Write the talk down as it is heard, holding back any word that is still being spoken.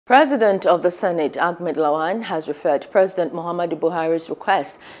President of the Senate, Ahmad Lawan, has referred President Muhammadu Buhari's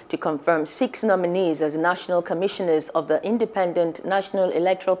request to confirm 6 nominees as national commissioners of the Independent National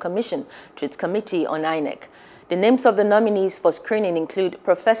Electoral Commission to its committee on INEC. The names of the nominees for screening include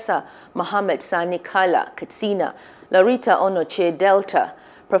Professor Mohammed Sani Kala, Katsina, Lauretta Onochie, Delta,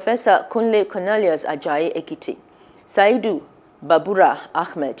 Professor Kunle Cornelius Ajayi, Ekiti, Saidu Babura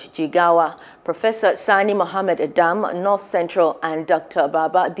Ahmed, Jigawa, Professor Sani Mohammed Adam, North Central, and Dr.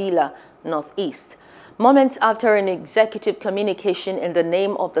 Baba Bila, Northeast. Moments after an executive communication in the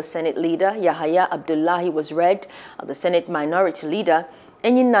name of the Senate leader, Yahaya Abdullahi, was read, the Senate minority leader,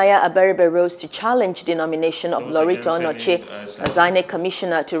 Enyinaya Abaribe, rose to challenge the nomination of Lauretta Onochie as INEC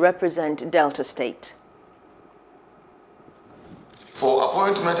commissioner to represent Delta State. For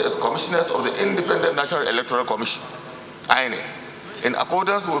appointment as commissioners of the Independent National Electoral Commission, INEC, in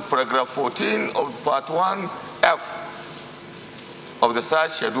accordance with paragraph 14 of part 1F of the third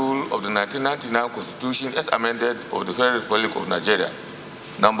schedule of the 1999 Constitution as amended of the Federal Republic of Nigeria.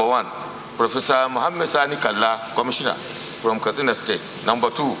 Number 1, Professor Mohammed Sani Kala, Commissioner from Katsina State. Number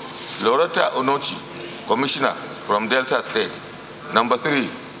 2, Lauretta Onochie, Commissioner from Delta State. Number 3,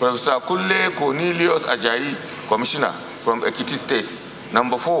 Professor Kunle Cornelius Ajayi, Commissioner from Ekiti State.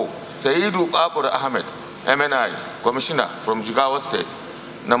 Number 4, Saidu Babura Ahmed, MNI, Commissioner from Jigawa State.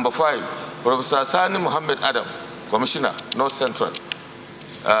 Number 5, Professor Sani Mohammed Adam, Commissioner, North Central.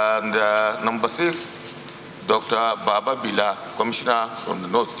 And number 6, Dr. Baba Bila, Commissioner from the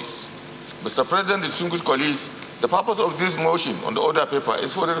Northeast. Mr. President, distinguished colleagues, the purpose of this motion on the order paper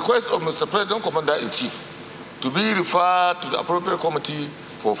is for the request of Mr. President Commander-in-Chief to be referred to the appropriate committee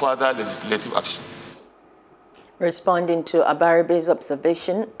for further legislative action. Responding to Abaribe's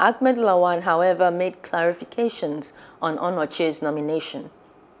observation, Ahmad Lawan, however, made clarifications on Onochie's nomination.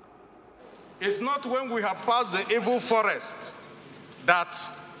 It's not when we have passed the evil forest that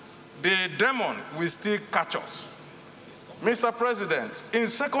the demon will still catch us. Mr. President, in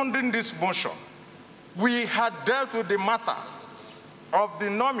seconding this motion, we had dealt with the matter of the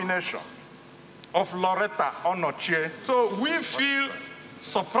nomination of Lauretta Onochie. So we feel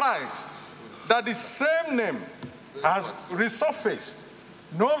surprised that the same name has resurfaced,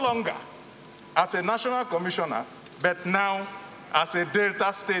 no longer as a national commissioner, but now as a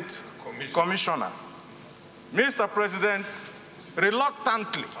Delta State commissioner. Mr. President,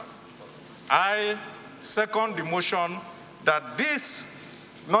 reluctantly, I second the motion that these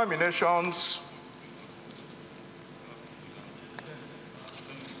nominations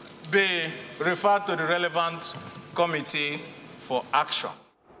be referred to the relevant committee for action.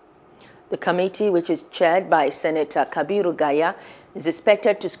 The committee, which is chaired by Senator Kabiru Gaya, is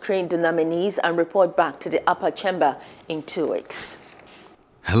expected to screen the nominees and report back to the upper chamber in 2 weeks.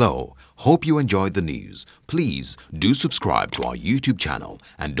 Hello, hope you enjoyed the news. Please do subscribe to our YouTube channel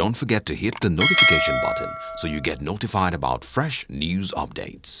and don't forget to hit the notification button so you get notified about fresh news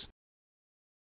updates.